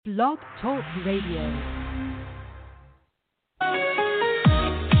Blog Talk Radio.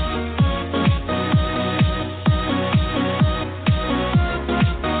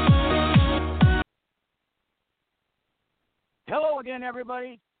 Hello again,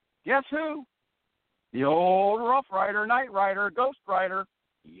 everybody. Guess who? The old Rough Rider, NiteRydr, Ghost Rider.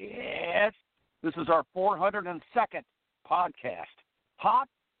 Yes, this is our 402nd podcast. Hot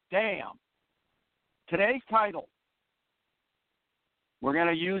damn. Today's title, we're going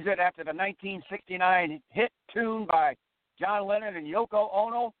to use it after the 1969 hit tune by John Lennon and Yoko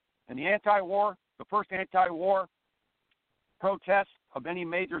Ono and the first anti-war protest of any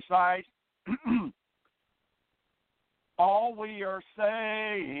major size. All we are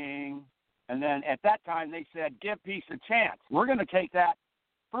saying, and then at that time they said, give peace a chance. We're going to take that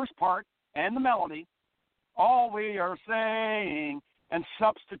first part and the melody, all we are saying, and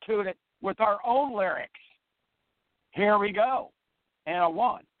substitute it with our own lyrics. Here we go. And a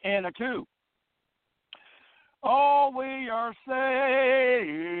one, and a two. All we are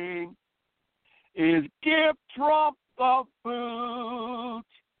saying is give Trump the boot.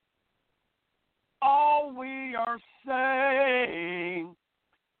 All we are saying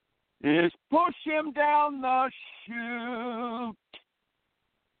is push him down the chute.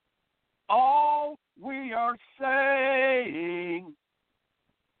 All we are saying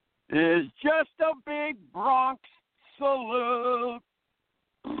is just a big Bronx salute.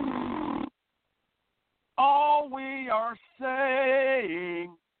 All we are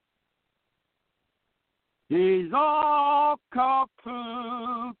saying, he's all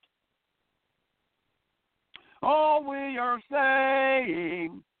kaput. All we are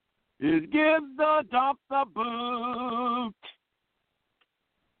saying is give the dump the boot.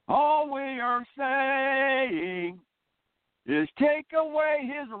 All we are saying is take away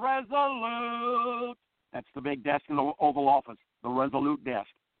his Resolute. That's the big desk in the Oval Office, the Resolute desk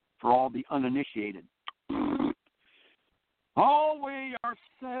for all the uninitiated. All we are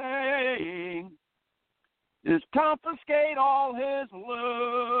saying is confiscate all his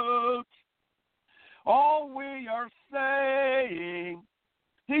loot. All we are saying,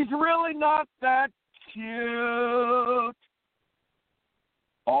 he's really not that cute.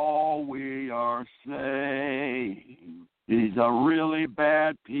 All we are saying, he's a really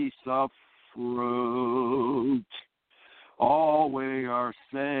bad piece of fruit. All we are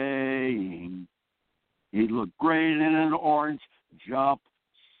saying, he'd look great in an orange jumpsuit.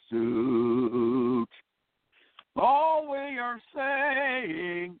 All we are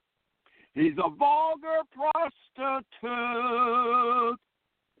saying, he's a vulgar prostitute.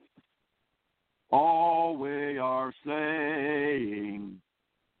 All we are saying,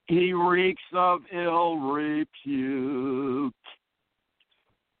 he reeks of ill repute.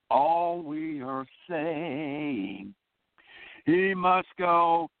 All we are saying, he must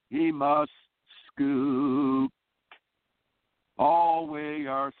go, he must scoot. All we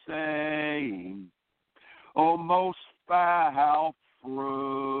are saying, oh, most foul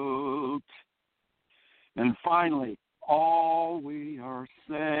fruit. And finally, all we are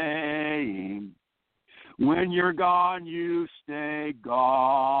saying, when you're gone, you stay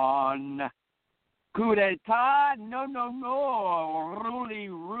gone. Coup d'etat? No, no, no.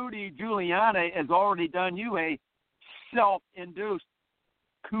 Rudy Giuliani has already done you a self-induced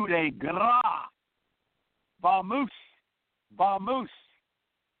coup de grace. Vamoose, vamoose,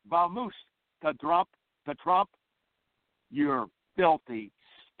 vamoose. To Trump, you're filthy,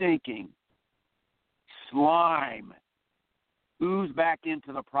 stinking slime. Ooze back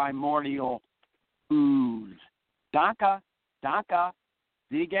into the primordial ooze. Danke,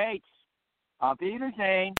 Sie Gates. Auf Wiedersehen.